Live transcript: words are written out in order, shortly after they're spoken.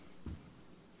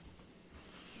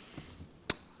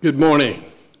Good morning.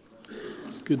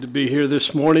 Good to be here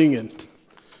this morning, and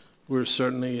we're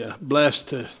certainly blessed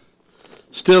to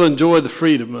still enjoy the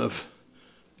freedom of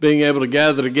being able to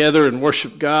gather together and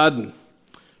worship God and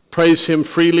praise Him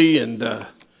freely and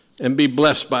be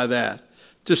blessed by that.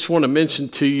 Just want to mention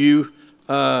to you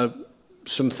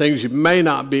some things you may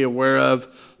not be aware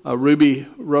of. Ruby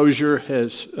Rozier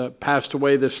has passed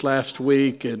away this last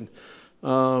week, and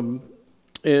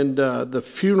the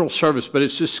funeral service, but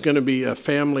it's just going to be a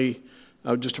family,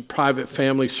 just a private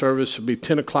family service. It'll be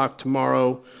 10 o'clock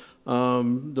tomorrow.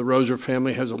 The Rozier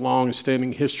family has a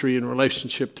long-standing history and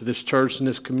relationship to this church and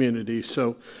this community,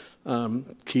 so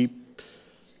keep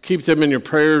them in your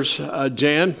prayers.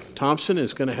 Jan Thompson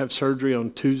is going to have surgery on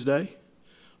Tuesday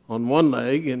on one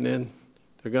leg, and then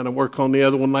they're going to work on the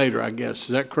other one later, I guess. Is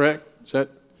that correct? Is that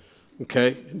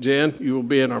okay? Jan, you will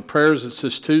be in our prayers. It's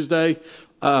this Tuesday.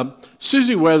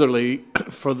 Susie Weatherly,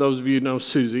 for those of you who know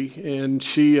Susie, and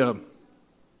she,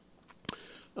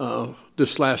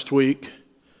 this last week,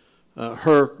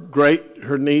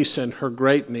 her niece and her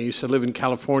great niece, I live in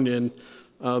California, and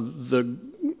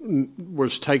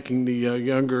was taking the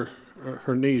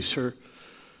her niece, to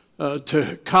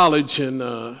college, and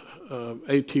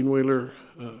 18-wheeler,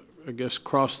 I guess,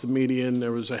 crossed the median.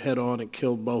 There was a head-on. It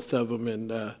killed both of them,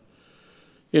 and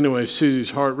anyway,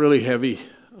 Susie's heart really heavy.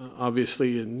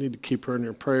 Obviously, you need to keep her in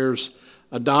your prayers.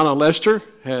 Donna Lester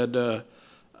had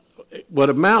what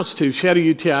amounts to, she had a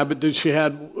UTI, but then she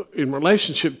had, in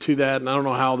relationship to that, and I don't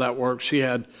know how that works, she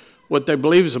had what they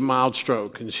believe is a mild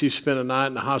stroke, and she spent a night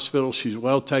in the hospital. She's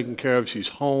well taken care of. She's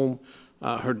home.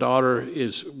 Her daughter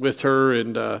is with her,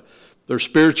 and their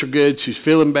spirits are good. She's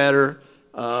feeling better.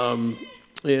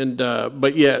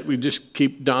 But yet, we just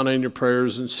keep Donna in your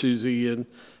prayers, and Susie, and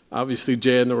obviously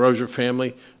Jan, the Rozier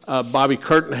family. Bobby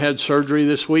Curtin had surgery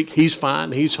this week. He's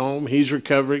fine. He's home. He's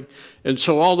recovering. And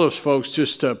so all those folks,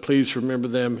 just please remember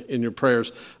them in your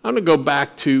prayers. I'm going to go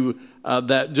back to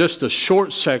that, just a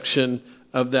short section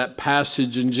of that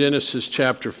passage in Genesis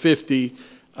chapter 50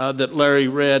 that Larry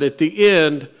read. At the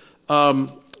end, when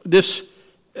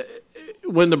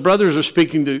the brothers are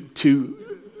speaking to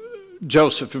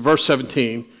Joseph in verse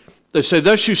 17, they say,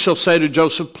 "Thus you shall say to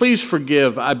Joseph, please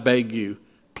forgive, I beg you.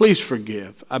 Please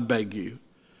forgive, I beg you.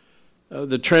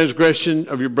 The transgression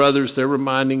of your brothers," they're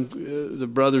reminding, the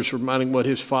brothers reminding what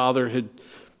his father had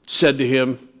said to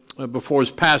him before his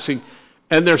passing,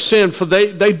 "and their sin, for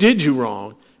they did you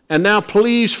wrong. And now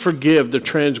please forgive the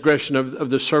transgression of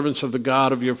the servants of the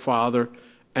God of your father."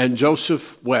 And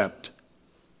Joseph wept.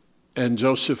 And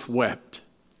Joseph wept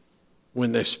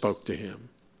when they spoke to him.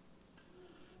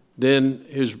 Then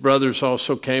his brothers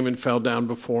also came and fell down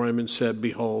before him and said,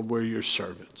 "Behold, we're your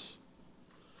servants."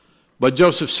 But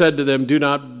Joseph said to them, "Do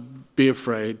not be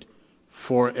afraid,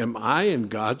 for am I in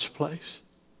God's place?"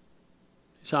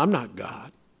 He said, "I'm not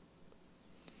God.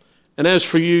 And as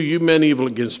for you, you meant evil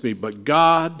against me, but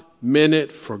God meant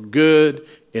it for good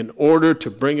in order to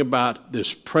bring about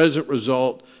this present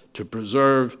result, to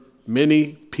preserve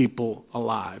many people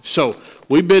alive." So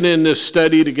we've been in this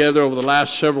study together over the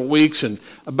last several weeks and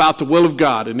about the will of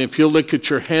God. And if you'll look at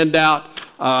your handout,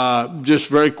 just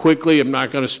very quickly, I'm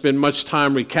not going to spend much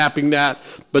time recapping that,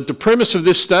 but the premise of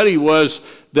this study was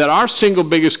that our single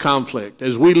biggest conflict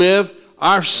as we live,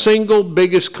 our single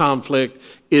biggest conflict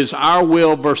is our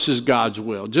will versus God's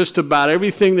will. Just about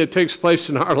everything that takes place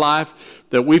in our life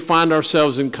that we find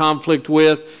ourselves in conflict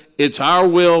with, it's our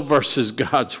will versus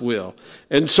God's will.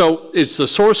 And so it's the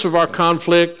source of our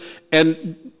conflict.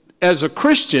 And as a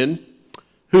Christian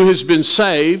who has been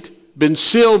saved, been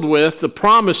sealed with the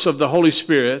promise of the Holy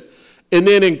Spirit, and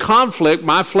then in conflict,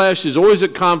 my flesh is always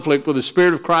at conflict with the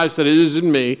Spirit of Christ that is in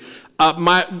me.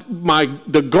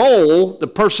 The goal, the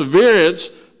perseverance,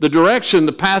 the direction,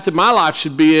 the path that my life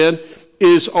should be in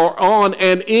is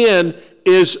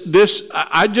this: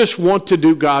 I just want to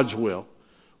do God's will.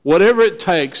 Whatever it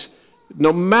takes,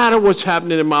 no matter what's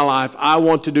happening in my life, I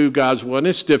want to do God's will. And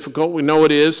it's difficult. We know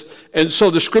it is. And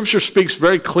so the Scripture speaks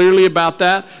very clearly about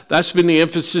that. That's been the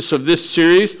emphasis of this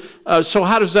series. So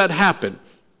how does that happen?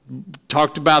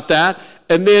 Talked about that.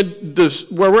 And then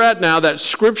where we're at now, that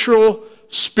scriptural,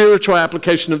 spiritual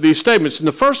application of these statements. And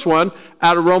the first one,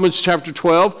 out of Romans chapter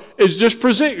 12, is just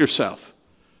present yourself.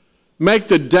 Make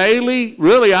the daily,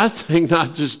 really I think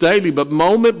not just daily, but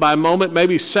moment by moment,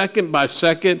 maybe second by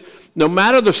second, no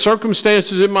matter the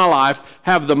circumstances in my life,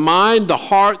 have the mind, the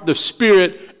heart, the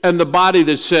spirit, and the body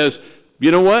that says,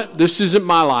 you know what, this isn't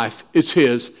my life, it's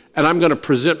His, and I'm going to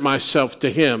present myself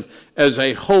to Him as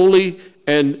a holy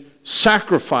and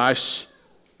sacrifice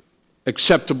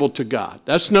acceptable to God.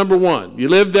 That's number one. You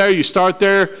live there, you start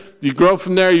there, you grow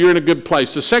from there, you're in a good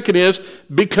place. The second is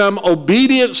become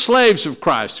obedient slaves of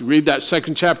Christ. You read that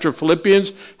second chapter of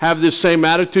Philippians, have this same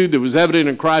attitude that was evident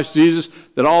in Christ Jesus,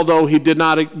 that although he did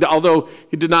not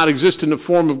exist in the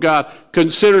form of God,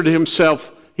 considered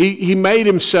himself, he made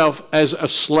himself as a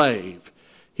slave.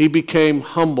 He became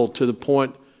humble to the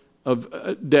point of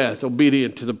death,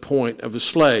 obedient to the point of a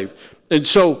slave. And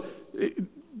so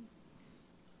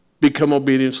become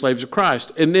obedient slaves of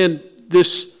Christ. And then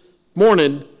this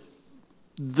morning,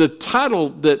 the title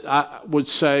that I would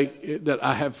say that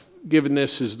I have given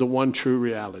this is The One True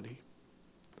Reality.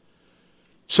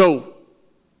 So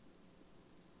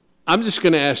I'm just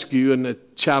going to ask you, and the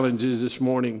challenge is this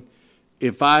morning,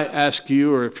 if I ask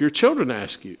you or if your children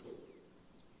ask you,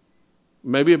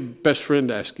 maybe a best friend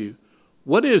ask you,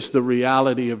 what is the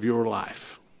reality of your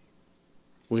life?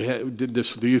 We did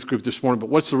this with the youth group this morning, but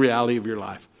what's the reality of your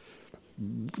life?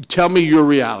 Tell me your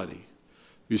reality.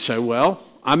 You say, well,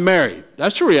 I'm married.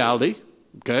 That's a reality.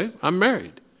 Okay, I'm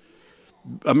married.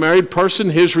 A married person,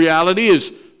 his reality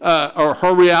is, or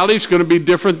her reality is going to be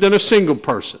different than a single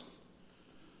person.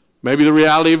 Maybe the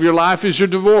reality of your life is you're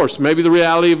divorced. Maybe the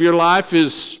reality of your life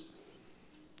is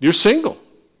you're single.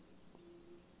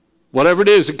 Whatever it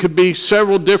is, it could be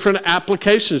several different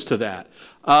applications to that.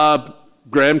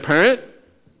 Grandparent,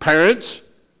 parents,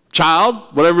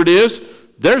 child, whatever it is,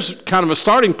 there's kind of a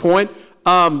starting point.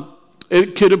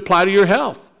 It could apply to your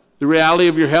health. The reality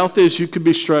of your health is you could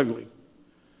be struggling.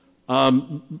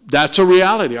 That's a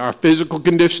reality. Our physical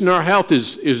condition, our health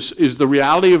is the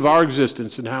reality of our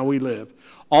existence and how we live.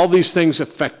 All these things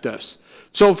affect us.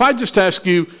 So if I just ask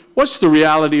you, what's the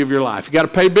reality of your life? You got to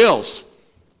pay bills.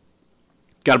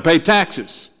 Got to pay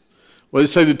taxes. Well, they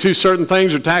say the two certain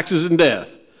things are taxes and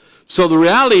death. So the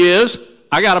reality is,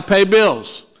 I got to pay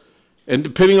bills. And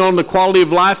depending on the quality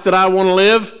of life that I want to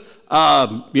live,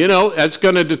 that's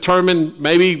going to determine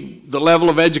maybe the level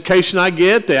of education I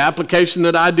get, the application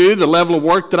that I do, the level of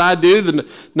work that I do, the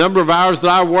number of hours that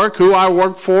I work, who I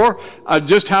work for,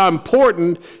 just how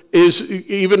important is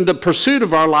even the pursuit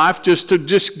of our life just to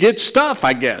get stuff,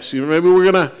 I guess. Maybe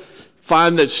we're going to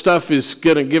find that stuff is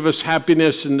going to give us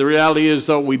happiness, and the reality is,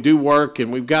 though, we do work,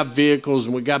 and we've got vehicles,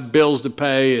 and we've got bills to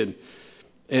pay,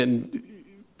 and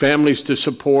families to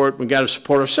support. We've got to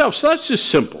support ourselves. So that's just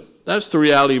simple. That's the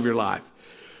reality of your life.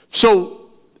 So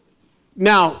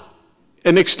now,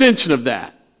 an extension of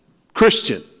that,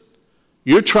 Christian,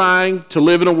 you're trying to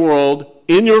live in a world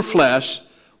in your flesh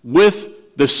with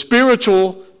the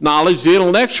spiritual knowledge, the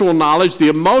intellectual knowledge, the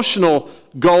emotional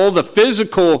goal, the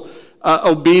physical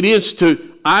obedience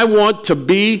to, I want to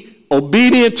be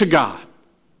obedient to God.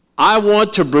 I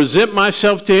want to present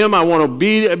myself to him. I want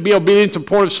to be obedient to the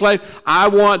point of slave. I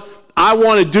want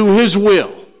to do his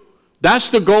will.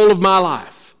 That's the goal of my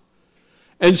life.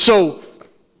 And so,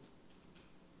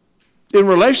 in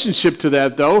relationship to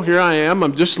that, though, here I am.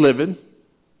 I'm just living.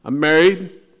 I'm married.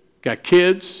 Got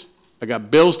kids. I got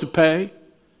bills to pay.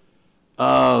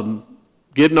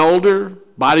 Getting older.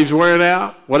 Body's wearing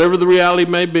out. Whatever the reality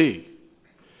may be.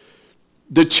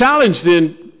 The challenge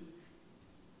then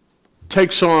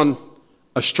takes on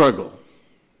a struggle.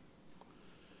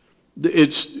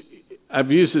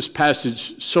 I've used this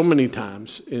passage so many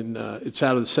times. It's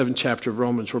out of the 7th chapter of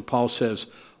Romans where Paul says,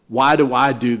 why do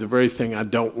I do the very thing I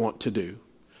don't want to do?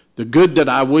 The good that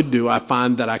I would do, I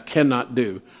find that I cannot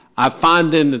do. I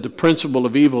find then that the principle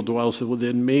of evil dwells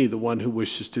within me, the one who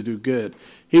wishes to do good.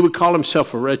 He would call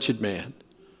himself a wretched man.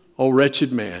 Oh,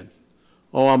 wretched man.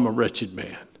 Oh, I'm a wretched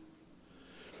man.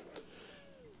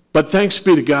 But thanks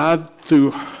be to God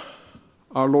through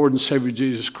our Lord and Savior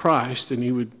Jesus Christ, and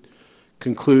he would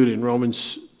conclude in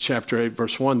Romans chapter 8,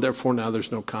 verse 1, therefore now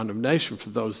there's no condemnation for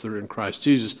those that are in Christ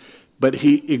Jesus. But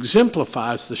he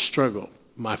exemplifies the struggle,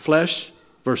 my flesh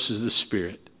versus the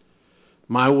spirit,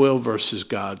 my will versus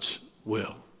God's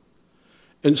will.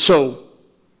 And so,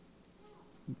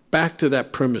 back to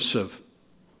that premise of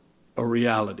a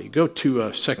reality. Go to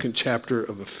a second chapter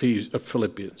of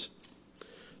Philippians.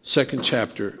 Second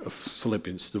chapter of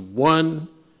Philippians, the one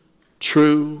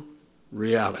true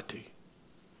reality.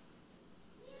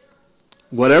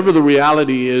 Whatever the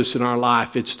reality is in our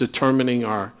life, it's determining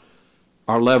our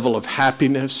level of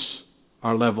happiness,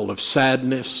 our level of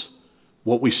sadness,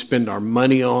 what we spend our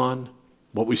money on,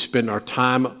 what we spend our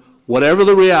time on. Whatever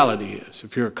the reality is,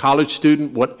 if you're a college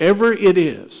student, whatever it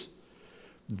is,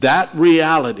 that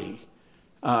reality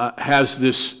has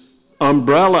this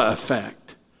umbrella effect.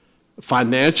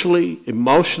 Financially,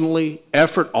 emotionally,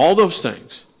 effort, all those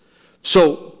things.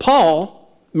 So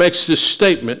Paul makes this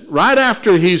statement right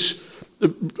after he's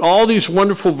all these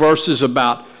wonderful verses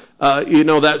about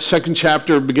That second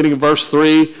chapter, beginning of verse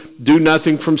 3, do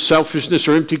nothing from selfishness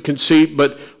or empty conceit,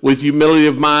 but with humility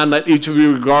of mind, let each of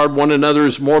you regard one another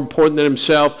as more important than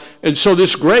himself. And so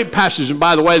this great passage, and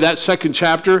by the way, that second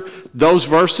chapter, those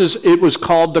verses, it was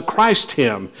called the Christ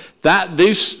hymn.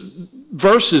 These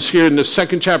verses here in the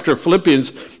second chapter of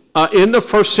Philippians, in the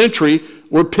first century,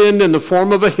 were penned in the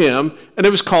form of a hymn, and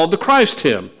it was called the Christ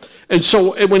hymn. And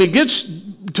so when he gets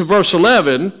to verse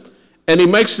 11, and he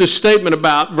makes this statement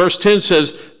about, verse 10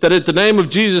 says, that at the name of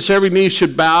Jesus every knee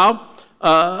should bow,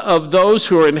 of those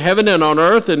who are in heaven and on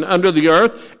earth and under the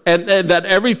earth, and that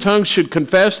every tongue should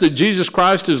confess that Jesus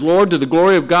Christ is Lord to the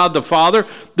glory of God the Father.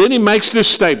 Then he makes this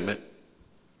statement.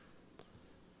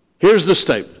 Here's the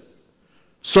statement.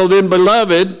 So then,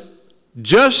 beloved,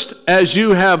 just as you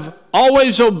have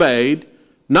always obeyed,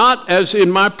 not as in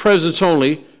my presence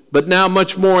only, but now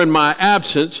much more in my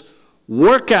absence,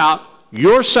 work out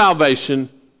your salvation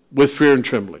with fear and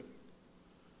trembling.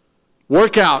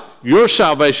 Work out your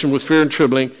salvation with fear and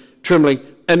trembling.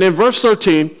 And then verse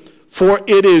 13, for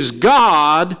it is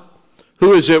God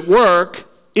who is at work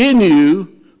in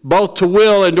you, both to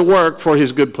will and to work for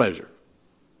his good pleasure.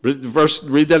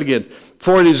 Read that again.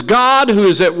 For it is God who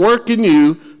is at work in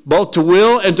you, both to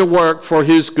will and to work for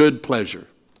his good pleasure.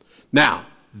 Now,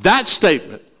 that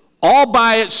statement, all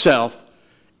by itself,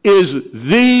 is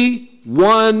the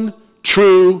one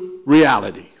true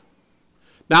reality.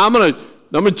 Now, I'm going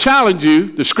to challenge you.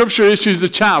 The scripture issues the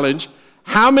challenge.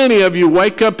 How many of you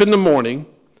wake up in the morning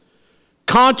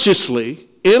consciously,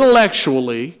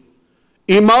 intellectually,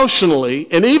 emotionally,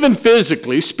 and even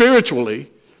physically,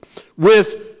 spiritually,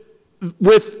 with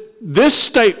this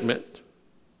statement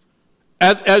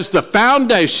as the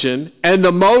foundation and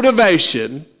the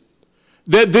motivation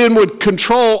that then would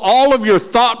control all of your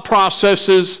thought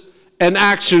processes and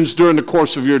actions during the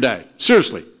course of your day?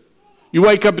 Seriously. You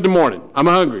wake up in the morning. I'm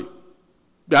hungry.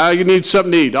 You need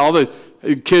something to eat. All the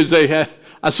kids, they have.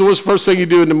 I said, what's the first thing you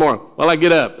do in the morning? Well, I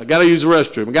get up. I got to use the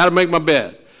restroom. I got to make my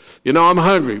bed. I'm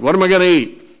hungry. What am I going to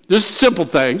eat? Just simple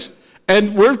things.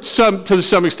 And we're to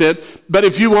some extent, but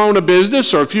if you own a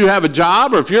business or if you have a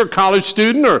job or if you're a college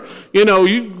student or,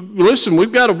 listen,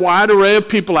 we've got a wide array of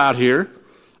people out here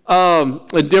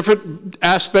in different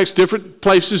aspects, different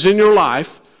places in your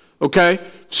life. Okay,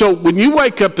 so when you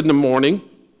wake up in the morning,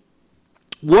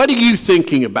 what are you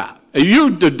thinking about?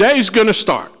 The day's going to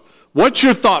start. What's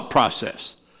your thought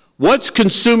process? What's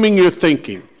consuming your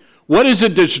thinking? What is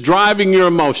it that's driving your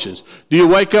emotions? Do you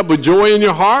wake up with joy in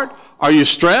your heart? Are you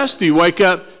stressed? Do you wake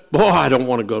up, boy, I don't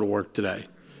want to go to work today?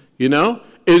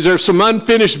 Is there some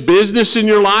unfinished business in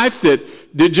your life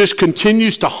that just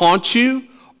continues to haunt you?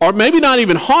 Or maybe not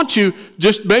even haunt you,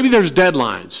 just maybe there's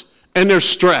deadlines and there's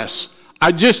stress.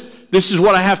 This is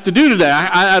what I have to do today.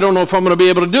 I don't know if I'm going to be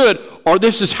able to do it, or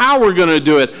this is how we're going to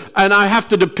do it, and I have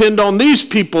to depend on these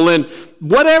people, and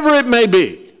whatever it may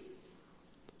be.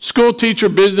 School teacher,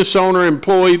 business owner,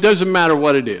 employee, doesn't matter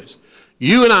what it is.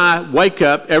 You and I wake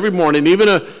up every morning, even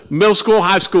a middle school,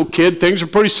 high school kid, things are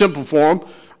pretty simple for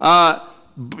them,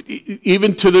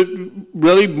 even to the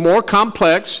really more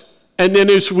complex, and then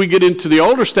as we get into the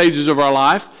older stages of our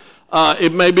life,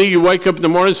 it may be you wake up in the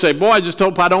morning and say, boy, I just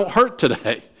hope I don't hurt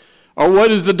today. Or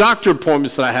what is the doctor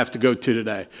appointments that I have to go to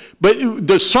today? But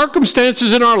the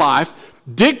circumstances in our life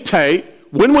dictate,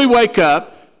 when we wake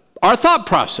up, our thought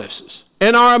processes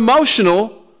and our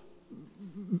emotional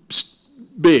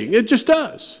being. It just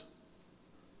does.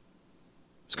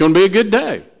 It's going to be a good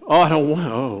day. Oh, I don't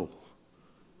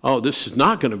want, this is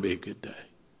not going to be a good day.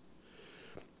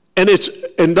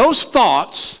 And those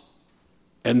thoughts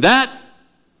and that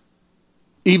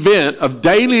event of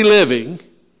daily living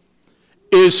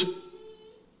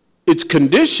it's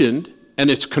conditioned and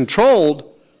it's controlled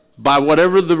by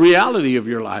whatever the reality of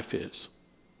your life is,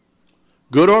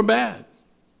 good or bad.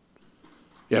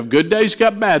 You have good days, you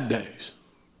got bad days,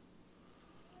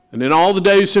 and then all the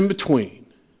days in between.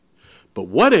 But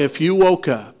what if you woke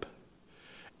up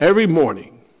every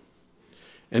morning,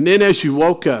 and then as you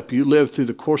woke up, you lived through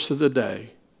the course of the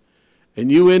day,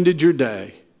 and you ended your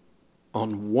day on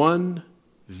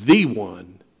the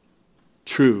one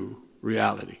true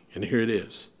reality. And here it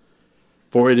is.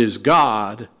 For it is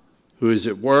God who is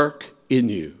at work in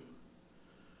you,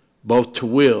 both to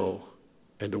will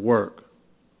and to work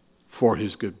for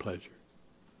his good pleasure.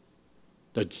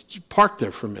 Now, park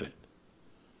there for a minute.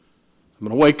 I'm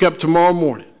going to wake up tomorrow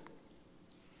morning,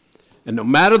 and no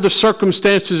matter the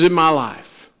circumstances in my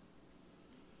life,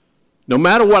 no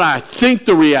matter what I think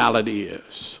the reality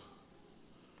is,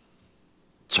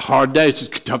 it's a hard day, it's a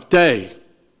tough day.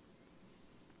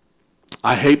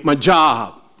 I hate my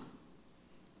job.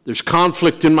 There's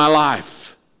conflict in my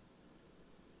life.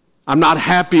 I'm not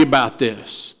happy about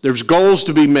this. There's goals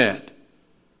to be met.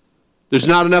 There's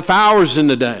not enough hours in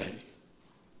the day.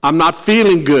 I'm not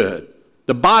feeling good.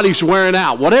 The body's wearing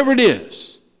out. Whatever it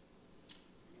is.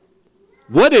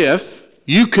 What if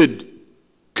you could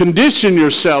condition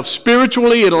yourself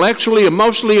spiritually, intellectually,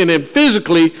 emotionally, and then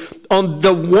physically on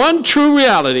the one true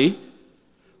reality,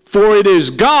 for it is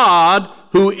God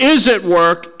who is at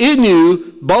work in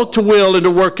you, both to will and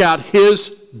to work out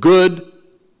his good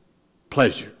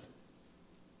pleasure.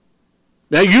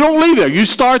 Now, you don't leave there. You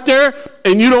start there,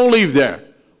 and you don't leave there.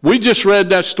 We just read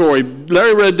that story.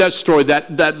 Larry read that story,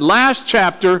 that last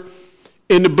chapter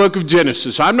in the book of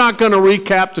Genesis. I'm not going to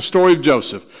recap the story of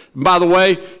Joseph. And by the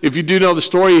way, if you do know the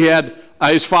story, he had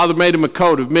his father made him a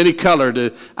coat of many colored.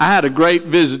 I had a great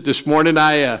visit this morning.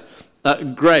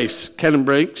 Grace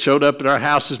Kenenbrink showed up at our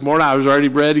house this morning. I was already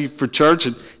ready for church,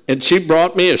 and she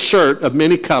brought me a shirt of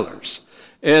many colors.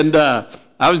 And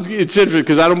it's interesting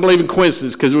because I don't believe in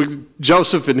coincidence, because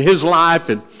Joseph and his life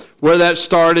and where that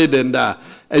started, and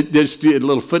just a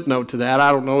little footnote to that.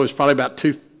 I don't know, it was probably about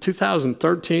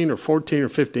 2013 or 14 or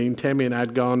 15. Tammy and I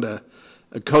had gone to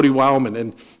Cody, Wyoming,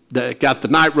 and they got the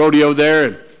night rodeo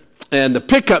there, and the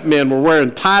pickup men were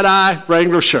wearing tie-dye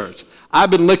Wrangler shirts.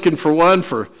 I've been looking for one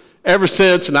ever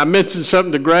since, and I mentioned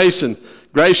something to Grace, and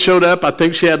Grace showed up. I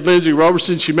think she had Lindsay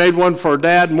Roberson. She made one for her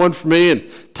dad and one for me, and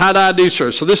tie-dye these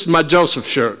shirts. So this is my Joseph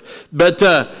shirt. But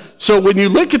so when you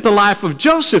look at the life of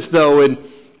Joseph, though,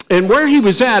 and where he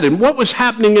was at and what was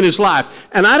happening in his life,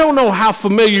 and I don't know how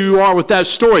familiar you are with that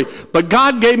story, but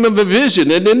God gave him a vision,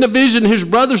 and in the vision, his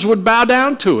brothers would bow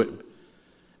down to him.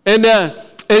 And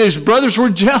his brothers were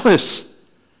jealous,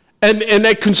 and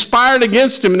they conspired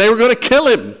against him, and they were going to kill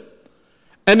him.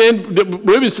 And then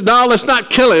Reuben said, no, let's not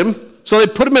kill him. So they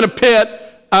put him in a pit.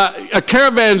 A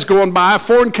caravan's going by, a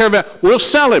foreign caravan. We'll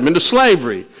sell him into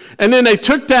slavery. And then they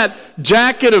took that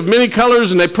jacket of many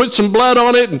colors and they put some blood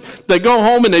on it, and they go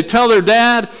home and they tell their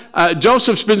dad,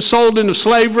 Joseph's been sold into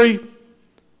slavery.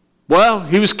 Well,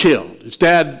 he was killed. His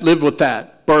dad lived with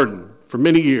that burden for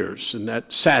many years, and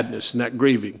that sadness and that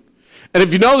grieving. And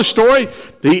if you know the story,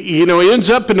 he ends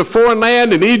up in a foreign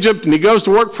land in Egypt, and he goes to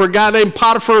work for a guy named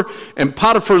Potiphar, and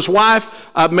Potiphar's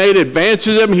wife made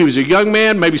advances to him. He was a young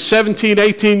man, maybe 17,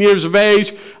 18 years of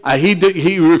age.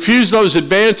 He refused those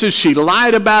advances. She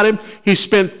lied about him. He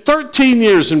spent 13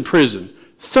 years in prison.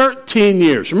 13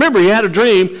 years. Remember, he had a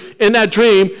dream. In that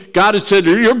dream, God had said,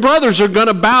 your brothers are going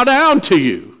to bow down to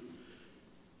you.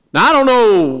 Now, I don't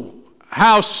know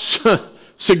how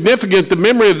significant the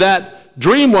memory of that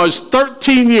dream was.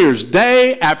 13 years,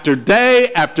 day after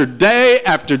day after day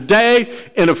after day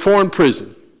in a foreign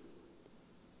prison.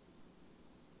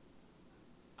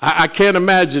 I can't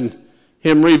imagine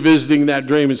him revisiting that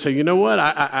dream and saying, you know what,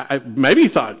 I maybe he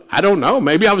thought, I don't know,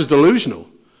 maybe I was delusional.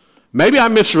 Maybe I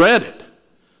misread it.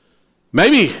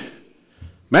 Maybe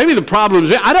the problem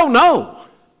is, I don't know.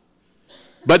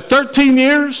 But 13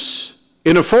 years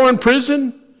in a foreign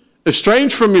prison,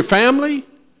 estranged from your family,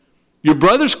 your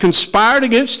brothers conspired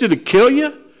against you to kill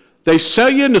you. They sell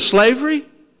you into slavery.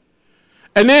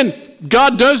 And then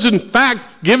God does, in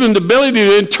fact, give him the ability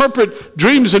to interpret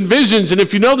dreams and visions. And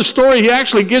if you know the story, he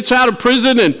actually gets out of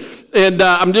prison. And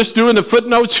I'm just doing the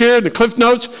footnotes here, the cliff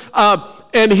notes.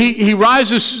 And he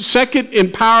rises second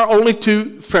in power only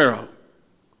to Pharaoh.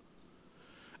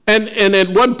 And at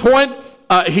one point,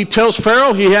 he tells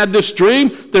Pharaoh he had this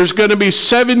dream. There's going to be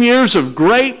 7 years of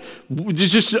great,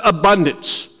 just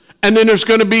abundance. And then there's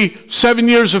going to be 7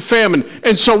 years of famine.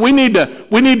 And so we need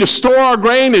to store our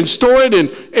grain and store it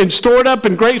and store it up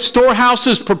in great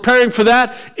storehouses, preparing for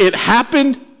that. It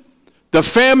happened. The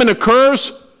famine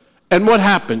occurs. And what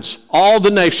happens? All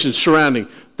the nations surrounding,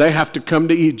 they have to come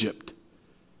to Egypt.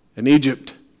 And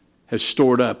Egypt has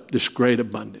stored up this great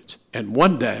abundance. And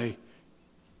one day,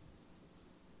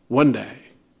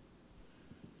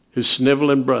 his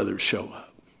sniveling brothers show up.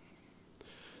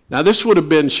 Now, this would have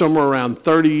been somewhere around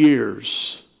 30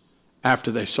 years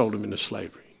after they sold him into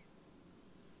slavery.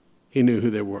 He knew who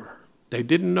they were. They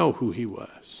didn't know who he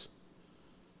was.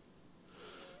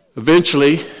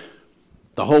 Eventually,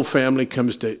 the whole family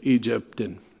comes to Egypt,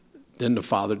 and then the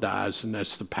father dies, and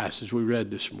that's the passage we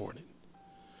read this morning.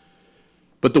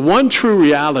 But the one true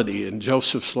reality in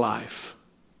Joseph's life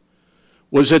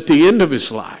was at the end of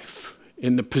his life,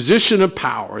 in the position of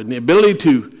power and the ability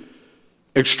to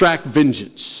extract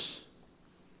vengeance,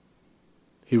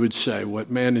 he would say,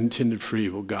 what man intended for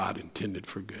evil, God intended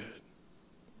for good.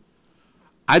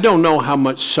 I don't know how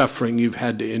much suffering you've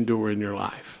had to endure in your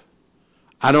life.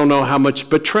 I don't know how much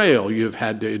betrayal you've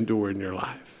had to endure in your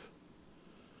life.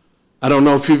 I don't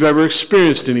know if you've ever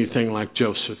experienced anything like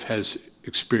Joseph has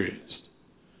experienced.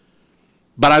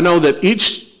 But I know that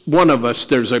each one of us,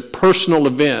 there's a personal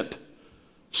event,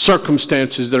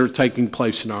 circumstances that are taking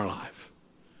place in our life.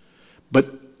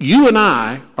 But you and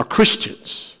I are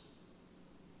Christians.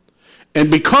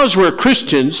 And because we're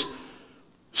Christians,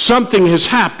 something has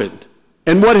happened.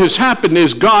 And what has happened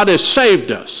is God has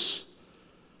saved us.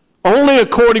 Only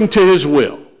according to his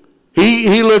will.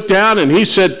 He looked down and he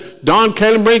said, Don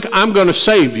Kalenbrink, I'm going to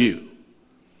save you.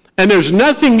 And there's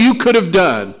nothing you could have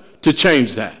done to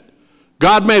change that.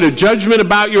 God made a judgment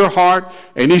about your heart,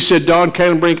 and he said, Don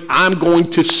Kalenbrink, I'm going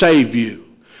to save you.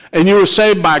 And you were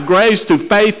saved by grace through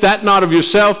faith, that not of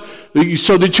yourself,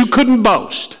 so that you couldn't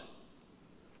boast.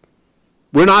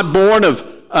 We're not born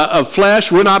of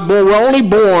flesh. We're only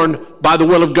born by the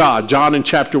will of God. John in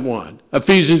chapter 1.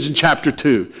 Ephesians in chapter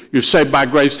 2. You're saved by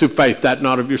grace through faith, that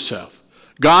not of yourself.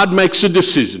 God makes a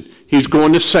decision. He's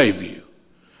going to save you.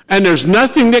 And there's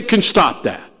nothing that can stop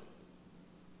that.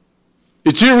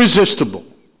 It's irresistible.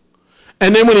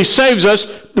 And then when he saves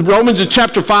us, Romans in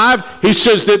chapter 5, he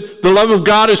says that the love of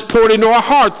God is poured into our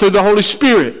heart through the Holy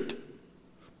Spirit.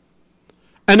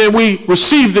 And then we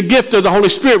receive the gift of the Holy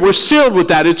Spirit. We're sealed with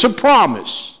that. It's a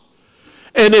promise.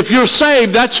 And if you're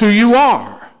saved, that's who you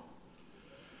are.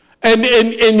 And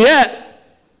yet,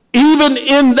 even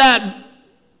in that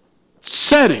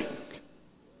setting,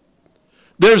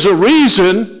 there's a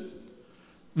reason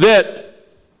that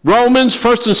Romans,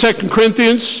 1st and 2nd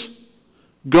Corinthians,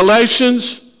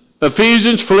 Galatians,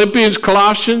 Ephesians, Philippians,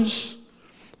 Colossians,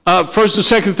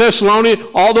 1st and 2nd Thessalonians,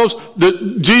 all those,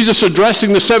 Jesus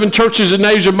addressing the 7 churches in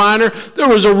Asia Minor, there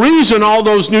was a reason all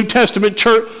those New Testament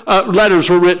letters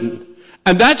were written.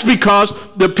 And that's because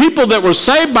the people that were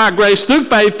saved by grace through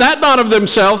faith, that not of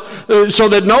themselves, so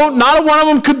that not one of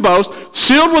them could boast,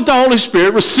 sealed with the Holy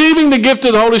Spirit, receiving the gift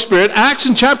of the Holy Spirit, Acts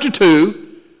in chapter 2,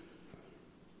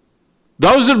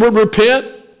 those that would repent,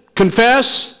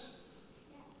 confess,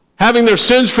 having their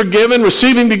sins forgiven,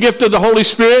 receiving the gift of the Holy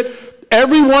Spirit,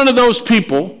 every one of those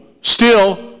people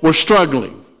still were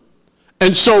struggling.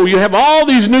 And so you have all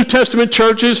these New Testament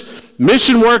churches.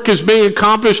 Mission work is being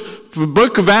accomplished. For the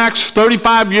book of Acts,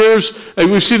 35 years,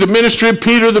 and we see the ministry of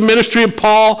Peter, the ministry of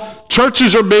Paul.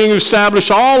 Churches are being established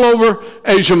all over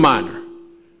Asia Minor.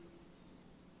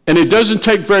 And it doesn't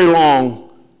take very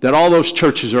long that all those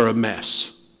churches are a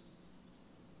mess.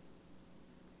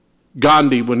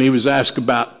 Gandhi, when he was asked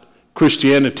about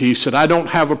Christianity, he said, I don't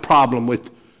have a problem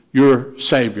with your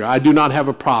Savior. I do not have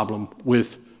a problem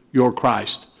with your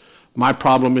Christ. My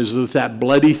problem is with that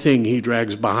bloody thing he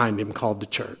drags behind him called the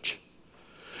church.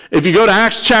 If you go to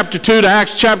Acts chapter 2 to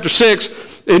Acts chapter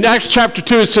 6, in Acts chapter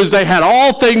 2 it says they had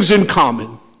all things in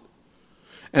common.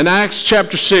 In Acts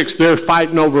chapter 6, they're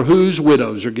fighting over whose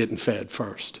widows are getting fed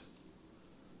first.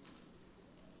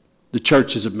 The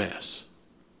church is a mess.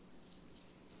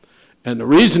 And the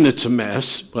reason it's a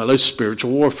mess, well, it's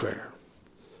spiritual warfare.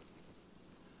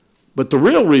 But the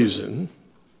real reason,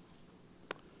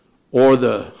 or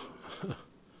the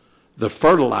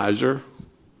fertilizer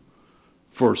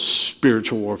for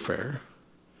spiritual warfare,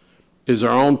 is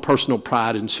our own personal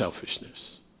pride and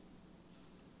selfishness.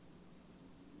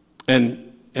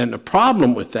 And the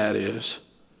problem with that is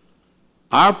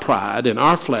our pride and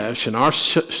our flesh and our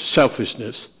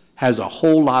selfishness has a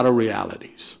whole lot of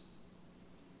realities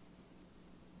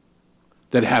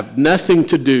that have nothing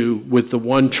to do with the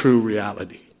one true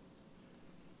reality.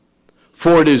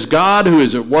 For it is God who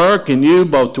is at work in you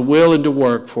both to will and to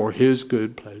work for his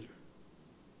good pleasure.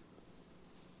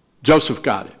 Joseph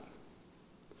got it.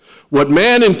 What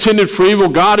man intended for evil,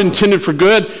 God intended for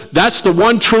good. That's the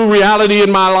one true reality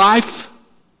in my life.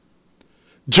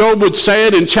 Job would say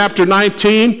it in chapter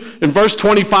 19, in verse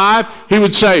 25. He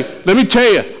would say, let me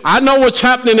tell you, I know what's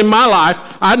happening in my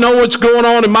life. I know what's going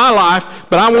on in my life,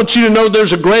 but I want you to know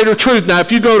there's a greater truth. Now,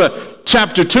 if you go to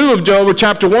chapter 2 of Job or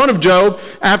chapter 1 of Job,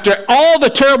 after all the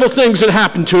terrible things that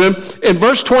happened to him, in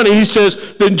verse 20 he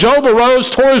says, then Job arose,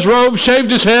 tore his robe,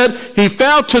 shaved his head. He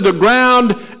fell to the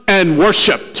ground and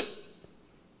worshiped.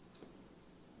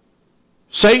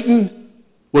 Satan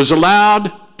was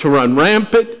allowed to run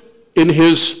rampant in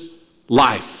his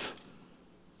life.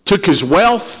 Took his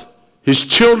wealth, his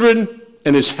children,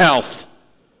 and his health.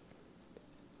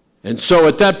 And so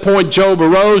at that point, Job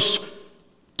arose,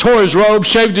 tore his robe,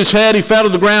 shaved his head, he fell to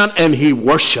the ground, and he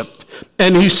worshiped.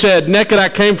 And he said, naked I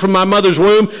came from my mother's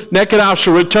womb, naked I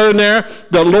shall return there.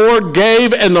 The Lord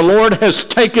gave, and the Lord has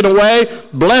taken away.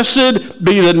 Blessed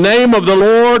be the name of the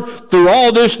Lord. Through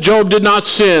all this, Job did not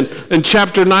sin. In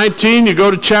chapter 19, you go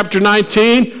to chapter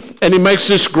 19, and he makes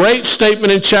this great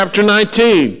statement in chapter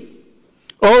 19.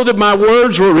 Oh, that my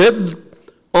words were written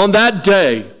on that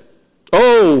day.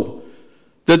 Oh,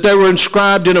 that they were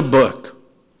inscribed in a book,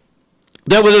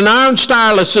 that with an iron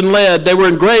stylus and lead they were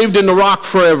engraved in the rock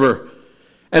forever.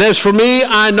 And as for me,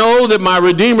 I know that my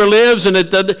Redeemer lives, and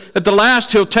at the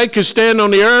last he'll take his stand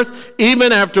on the earth.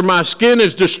 Even after my skin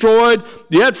is destroyed,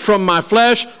 yet from my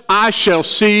flesh I shall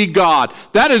see God.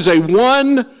 That is a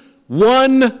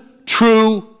one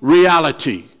true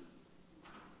reality.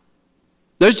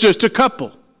 There's just a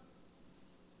couple.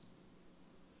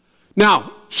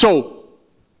 Now, so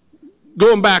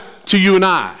going back to you and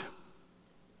I.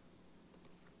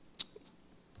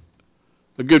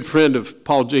 A good friend of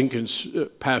Paul Jenkins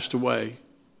passed away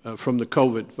from the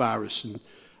COVID virus, and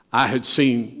I had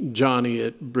seen Johnny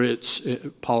at Britt's,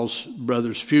 Paul's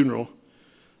brother's funeral,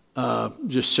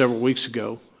 just several weeks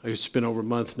ago. It's been over a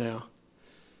month now.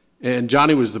 And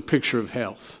Johnny was the picture of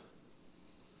health.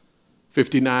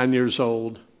 59 years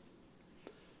old.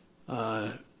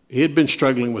 He had been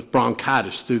struggling with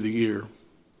bronchitis through the year.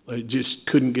 He just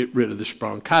couldn't get rid of this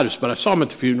bronchitis. But I saw him at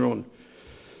the funeral, and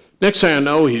next thing I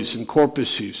know, he's in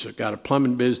Corpus. He's got a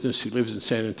plumbing business. He lives in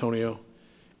San Antonio,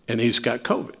 and he's got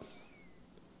COVID.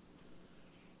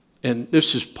 And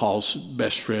this is Paul's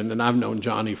best friend, and I've known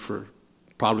Johnny for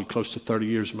probably close to 30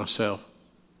 years myself.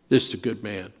 This is a good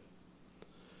man.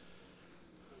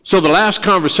 So the last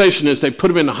conversation is they put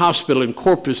him in the hospital in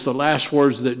Corpus. The last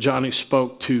words that Johnny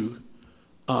spoke to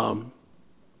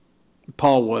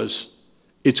Paul was,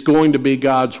 "It's going to be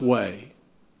God's way.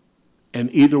 And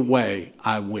either way,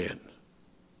 I win."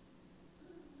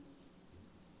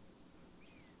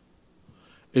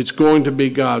 It's going to be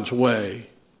God's way,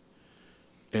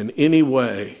 and any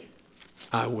way,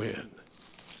 I win.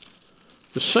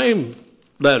 The same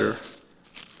letter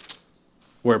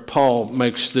where Paul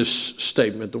makes this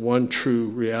statement, the one true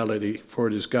reality, for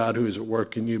it is God who is at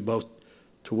work in you both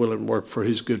to will and work for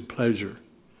his good pleasure.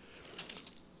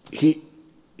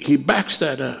 He backs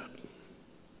that up.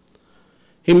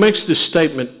 He makes this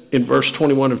statement in verse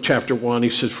 21 of chapter 1. He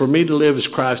says, "For me to live is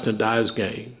Christ and die is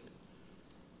gain.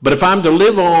 But if I'm to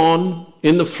live on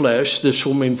in the flesh, this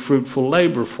will mean fruitful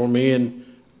labor for me, and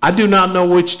I do not know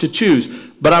which to choose.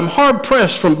 But I'm hard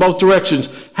pressed from both directions,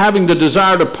 having the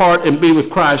desire to part and be with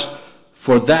Christ,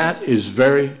 for that is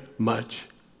very much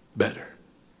better."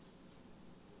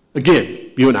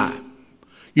 Again, you and I.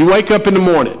 You wake up in the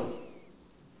morning.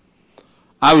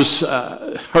 I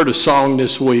heard a song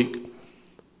this week.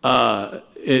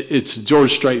 It's a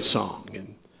George Strait song,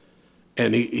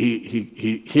 and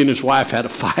he and his wife had a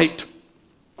fight.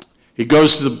 He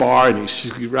goes to the bar, and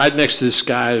he's right next to this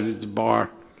guy at the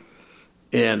bar,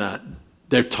 and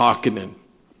they're talking,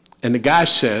 and the guy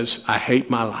says, "I hate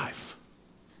my life."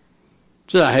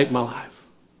 He says, "I hate my life."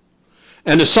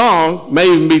 And the song may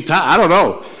even be, I don't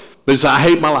know, but it's, "I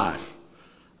hate my life.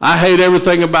 I hate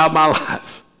everything about my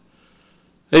life."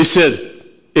 He said,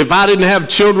 "If I didn't have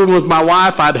children with my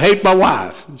wife, I'd hate my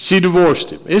wife. She divorced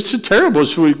him." It's a terrible,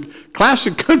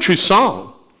 classic country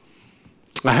song.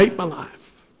 I hate my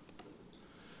life.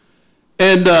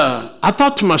 And I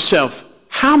thought to myself,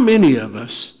 how many of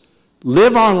us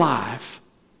live our life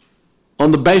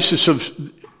on the basis of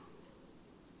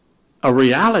a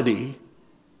reality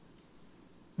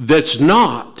that's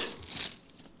not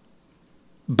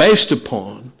based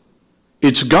upon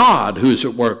it's God who is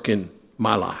at work in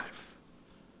my life,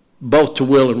 both to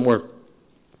will and work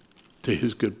to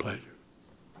his good pleasure?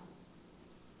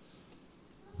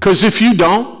 Because if you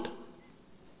don't,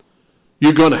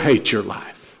 you're going to hate your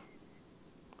life.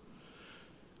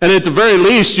 And at the very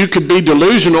least, you could be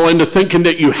delusional into thinking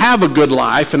that you have a good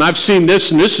life. And I've seen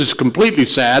this, and this is completely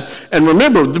sad. And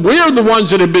remember, we are the ones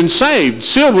that have been saved,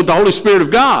 sealed with the Holy Spirit of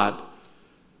God.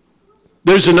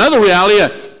 There's another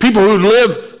reality, people who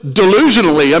live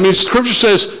delusionally. I mean, Scripture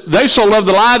says they so love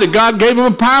the lie that God gave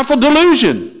them a powerful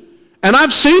delusion. And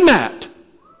I've seen that.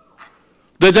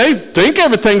 That they think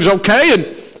everything's okay, and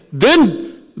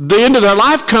then the end of their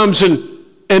life comes, and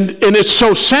it's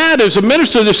so sad. As a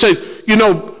minister, they say, "You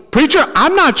know, preacher,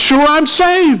 I'm not sure I'm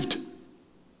saved.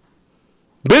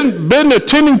 Been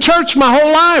attending church my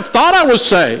whole life, thought I was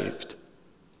saved."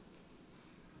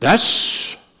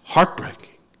 That's heartbreaking.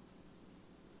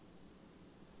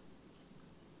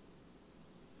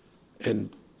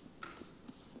 And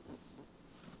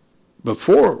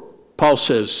before Paul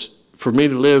says, "For me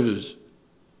to live is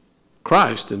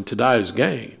Christ and to die is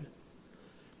gain,"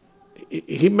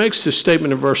 he makes this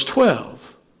statement in verse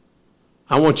 12.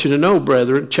 "I want you to know,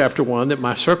 brethren," chapter 1, "that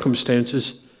my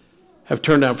circumstances have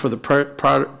turned out for the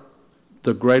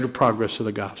greater progress of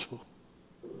the gospel."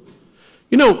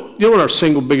 You know what our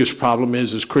single biggest problem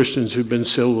is as Christians who've been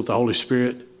sealed with the Holy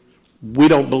Spirit? We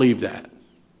don't believe that,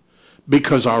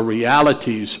 because our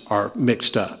realities are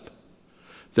mixed up.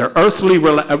 They're earthly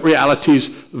realities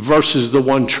versus the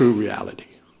one true reality.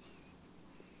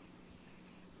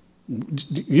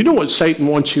 You know what Satan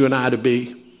wants you and I to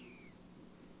be?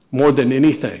 More than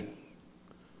anything.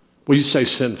 Well, you say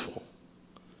sinful.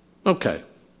 Okay.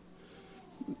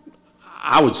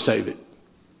 I would say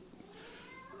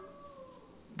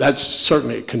that's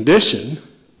certainly a condition,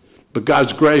 but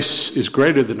God's grace is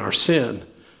greater than our sin.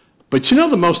 But you know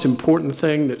the most important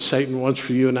thing that Satan wants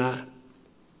for you and I?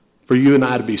 For you and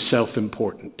I to be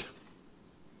self-important.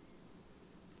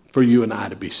 For you and I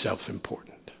to be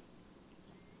self-important.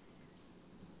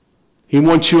 He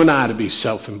wants you and I to be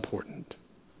self-important.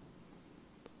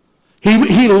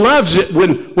 He loves it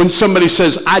when somebody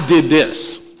says, I did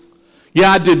this.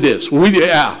 Yeah, I did this. Well,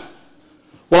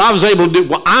 I was able to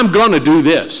do, I'm going to do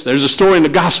this. There's a story in the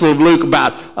Gospel of Luke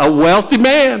about a wealthy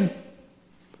man.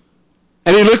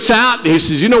 And he looks out and he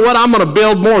says, you know what, I'm going to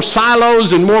build more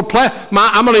silos and more,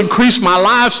 I'm going to increase my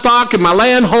livestock and my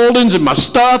land holdings and my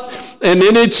stuff. And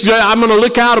then I'm going to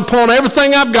look out upon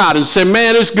everything I've got and say,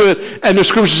 man, it's good. And the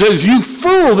scripture says, you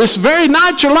fool, this very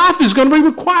night your life is going to be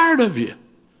required of you.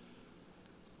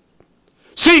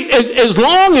 See, as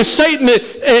long as Satan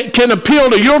can appeal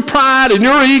to your pride and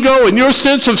your ego and your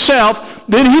sense of self,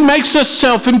 then he makes us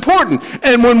self-important.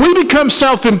 And when we become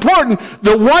self-important,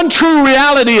 the one true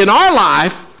reality in our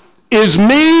life is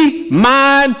me,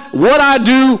 mine, what I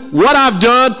do, what I've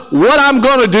done, what I'm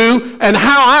going to do, and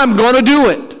how I'm going to do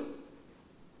it.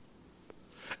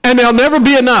 And there'll never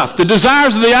be enough. The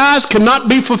desires of the eyes cannot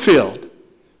be fulfilled.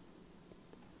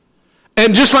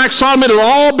 And just like Solomon, it'll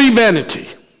all be vanity.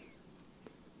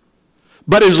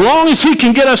 But as long as he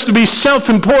can get us to be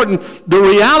self-important, the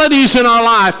realities in our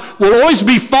life will always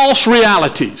be false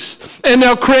realities. And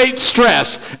they'll create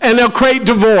stress, and they'll create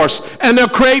divorce, and they'll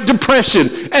create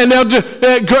depression, and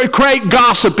they'll create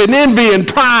gossip and envy and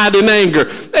pride and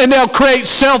anger. And they'll create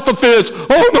self-offense.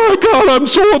 Oh my God, I'm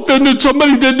so offended.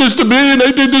 Somebody did this to me, and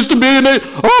they did this to me, and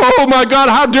oh my God,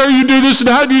 how dare you do this, and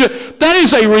how do you do that? That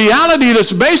is a reality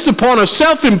that's based upon a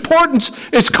self-importance.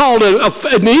 It's called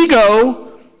an ego.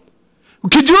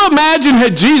 Could you imagine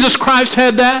had Jesus Christ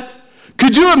had that?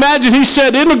 Could you imagine he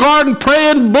said in the garden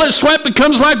praying, sweat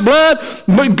becomes like blood.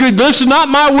 This is not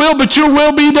my will, but your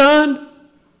will be done.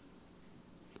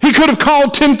 He could have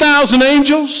called 10,000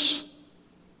 angels.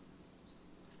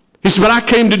 He said, but I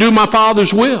came to do my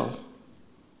Father's will.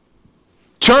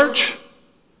 Church,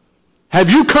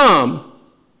 have you come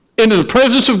into the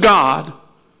presence of God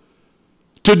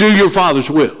to do your Father's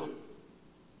will?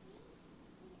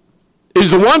 Is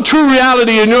the one true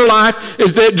reality in your life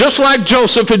is that just like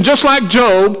Joseph and just like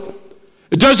Job,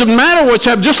 it doesn't matter what's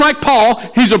happened. Just like Paul,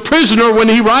 he's a prisoner when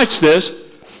he writes this.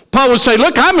 Paul would say,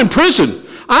 look, I'm in prison.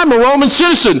 I'm a Roman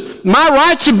citizen. My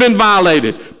rights have been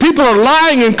violated. People are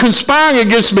lying and conspiring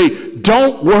against me.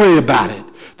 Don't worry about it.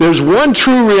 There's one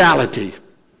true reality.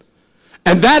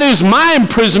 And that is my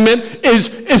imprisonment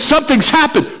is something's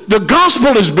happened. The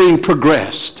gospel is being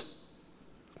progressed.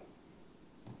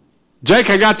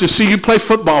 Jake, I got to see you play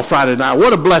football Friday night.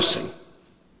 What a blessing.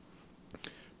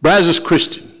 Braz is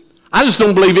Christian. I just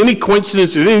don't believe any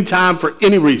coincidence at any time for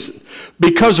any reason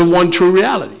because of one true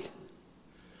reality.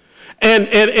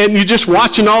 And you're just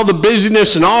watching all the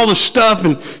busyness and all the stuff,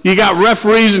 and you got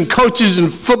referees and coaches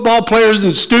and football players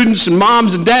and students and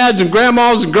moms and dads and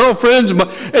grandmas and girlfriends.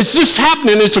 It's just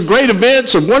happening. It's a great event.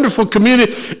 It's a wonderful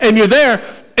community, and you're there.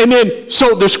 And then,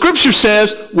 so the scripture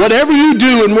says, whatever you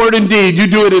do in word and deed, you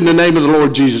do it in the name of the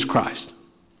Lord Jesus Christ.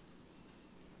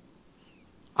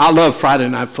 I love Friday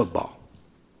night football.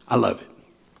 I love it.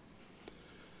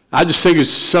 I just think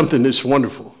it's something that's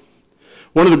wonderful.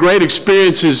 One of the great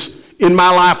experiences in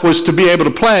my life was to be able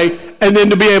to play and then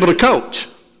to be able to coach.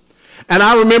 And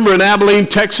I remember in Abilene,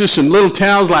 Texas, and little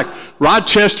towns like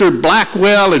Rochester,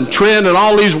 Blackwell, and Trent, and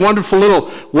all these wonderful little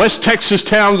West Texas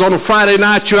towns on a Friday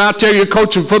night. You're out there, you're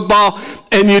coaching football,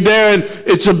 and you're there, and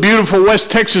it's a beautiful West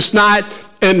Texas night.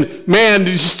 And man,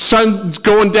 the sun's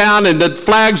going down, and the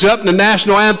flag's up, and the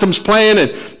national anthem's playing,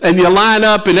 and you line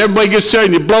up, and everybody gets there,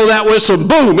 and you blow that whistle, and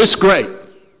boom, it's great.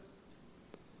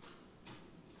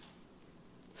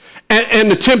 And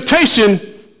the temptation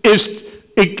is,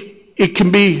 it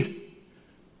can be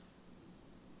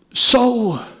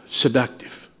so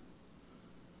seductive.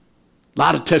 A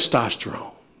lot of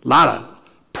testosterone, a lot of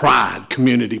pride,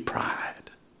 community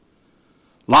pride,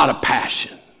 a lot of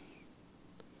passion.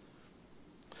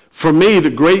 For me, the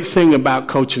great thing about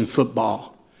coaching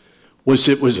football was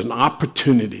it was an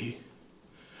opportunity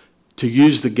to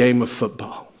use the game of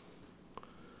football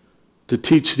to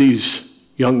teach these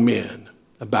young men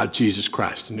about Jesus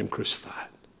Christ and Him crucified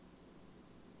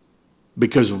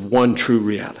because of one true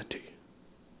reality.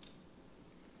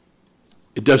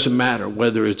 It doesn't matter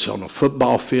whether it's on a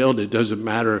football field. It doesn't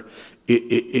matter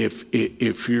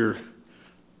if you're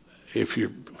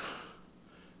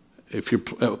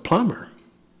a plumber,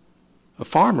 a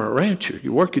farmer, a rancher.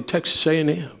 You work at Texas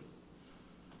A&M,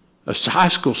 a high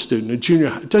school student, a junior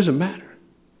high. It doesn't matter.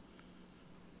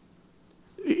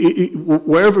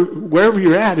 Wherever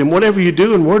you're at and whatever you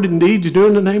do and word and deed you do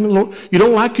in the name of the Lord. You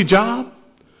don't like your job?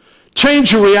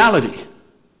 Change your reality.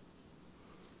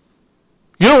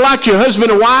 You don't like your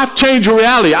husband and wife? Change your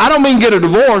reality. I don't mean get a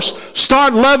divorce.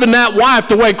 Start loving that wife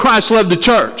the way Christ loved the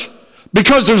church.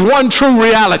 Because there's one true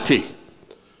reality.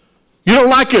 You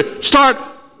don't like it?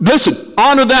 Listen,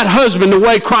 honor that husband the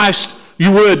way Christ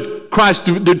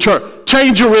the church.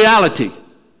 Change your reality.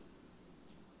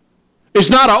 It's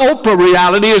not an Oprah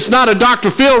reality. It's not a Dr.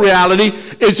 Phil reality.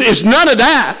 It's none of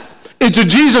that. It's a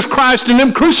Jesus Christ and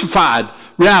Him crucified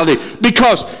reality.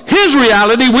 Because His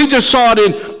reality, we just saw it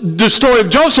in the story of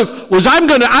Joseph, was I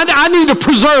need to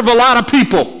preserve a lot of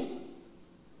people.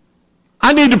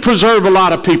 I need to preserve a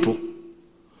lot of people.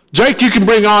 Jake, you can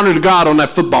bring honor to God on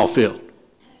that football field.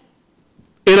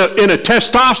 In a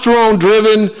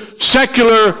testosterone-driven,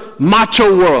 secular,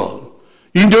 macho world.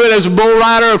 You can do it as a bull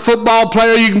rider, a football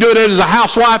player. You can do it as a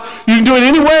housewife. You can do it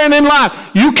anywhere and in life.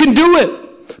 You can do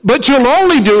it. But you'll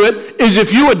only do it is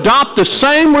if you adopt the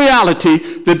same reality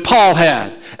that Paul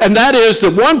had. And that is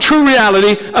the one true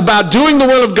reality about doing the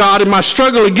will of God and my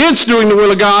struggle against doing the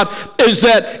will of God is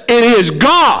that it is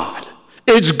God.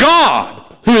 It's God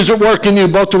who is at work in you,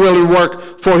 both to will and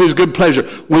work for His good pleasure.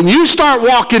 When you start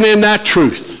walking in that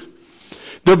truth,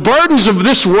 the burdens of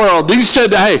this world, these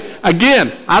said, hey,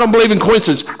 again, I don't believe in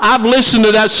coincidence. I've listened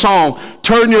to that song,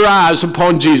 Turn Your Eyes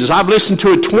Upon Jesus. I've listened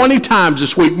to it 20 times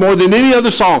this week, more than any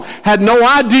other song. Had no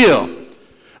idea.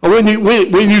 When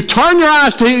you turn your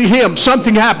eyes to Him,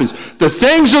 something happens. The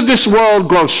things of this world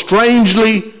grow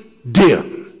strangely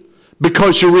dim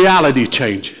because your reality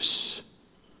changes.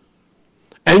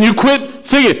 And you quit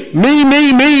thinking, me,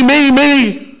 me, me, me,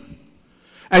 me.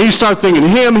 And you start thinking,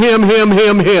 Him, Him, Him,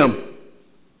 Him, Him.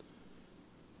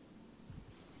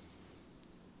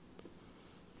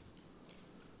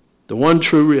 The one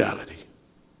true reality.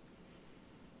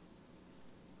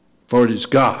 For it is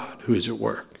God who is at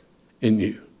work in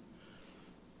you,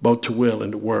 both to will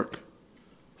and to work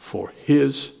for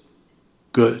His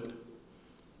good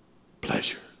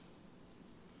pleasure.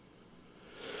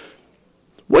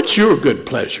 What's your good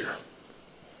pleasure?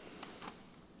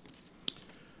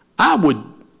 I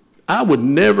would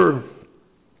never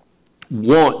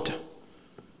want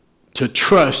to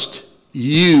trust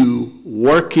you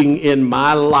working in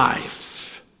my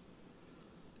life.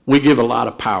 We give a lot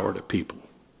of power to people.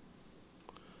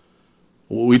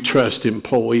 We trust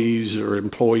employees or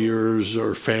employers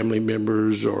or family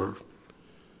members, or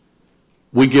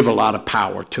we give a lot of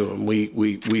power to them.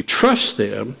 We trust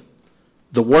them,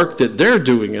 the work that they're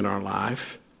doing in our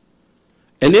life.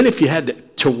 And then if you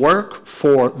had to work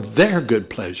for their good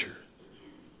pleasure,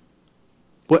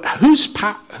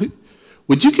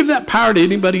 would you give that power to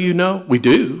anybody you know? We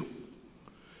do.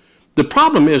 The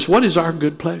problem is, what is our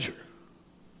good pleasure?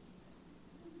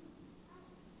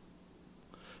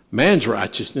 Man's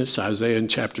righteousness, Isaiah in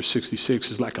chapter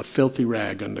 66, is like a filthy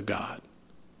rag unto God.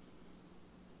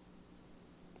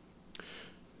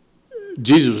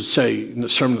 Jesus would say in the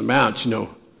Sermon on the Mount,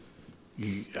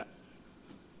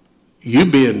 you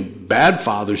being bad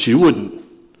fathers, you wouldn't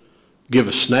give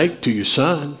a snake to your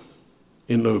son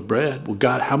in lieu of bread. Well,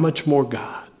 God, how much more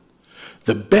God?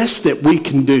 The best that we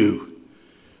can do,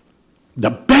 the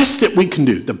best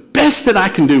that I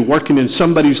can do working in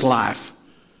somebody's life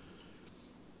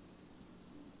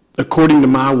according to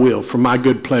my will for my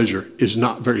good pleasure is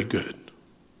not very good.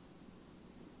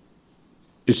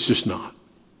 It's just not.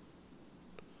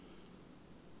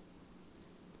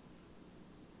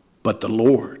 But the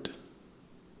Lord,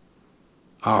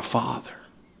 our Father,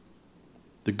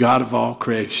 the God of all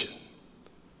creation,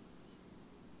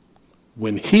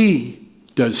 when He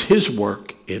does His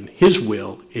work in His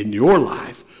will in your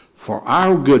life for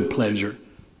our good pleasure,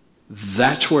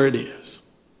 that's where it is.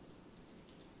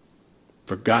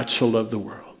 For God so loved the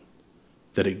world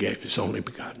that He gave His only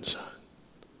begotten Son.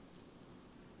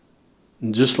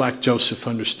 And just like Joseph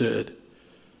understood,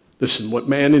 listen, what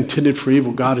man intended for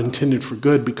evil, God intended for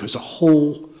good, because a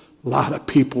whole lot of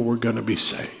people were going to be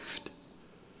saved.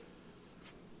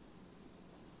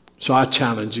 So I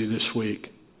challenge you this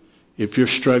week, if you're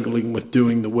struggling with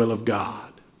doing the will of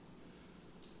God,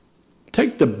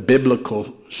 take the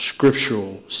biblical,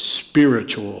 scriptural,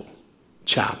 spiritual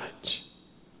challenge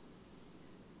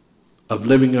of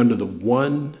living under the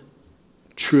one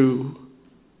true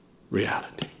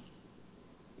reality.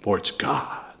 For it's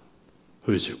God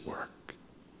who is at work.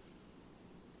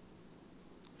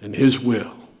 And his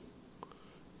will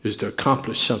is to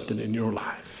accomplish something in your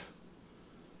life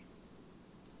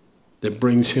that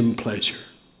brings him pleasure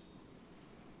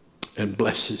and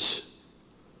blesses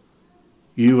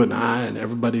you and I and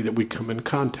everybody that we come in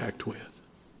contact with.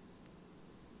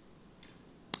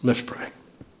 Let's pray.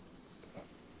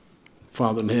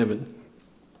 Father in heaven,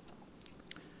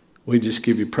 we just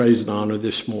give you praise and honor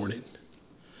this morning.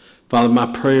 Father, my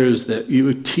prayer is that you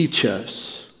would teach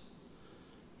us,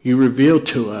 you reveal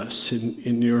to us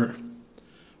in your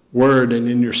word and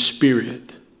in your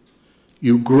spirit,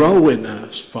 you grow in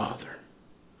us, Father,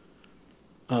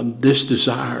 this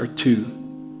desire to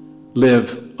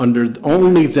live under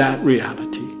only that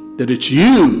reality, that it's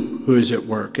you who is at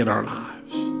work in our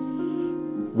lives,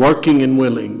 working and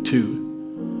willing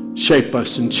to shape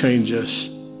us and change us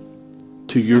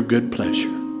to your good pleasure.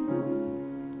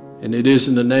 And it is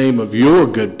in the name of your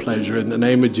good pleasure, in the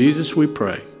name of Jesus we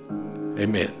pray.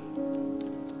 Amen.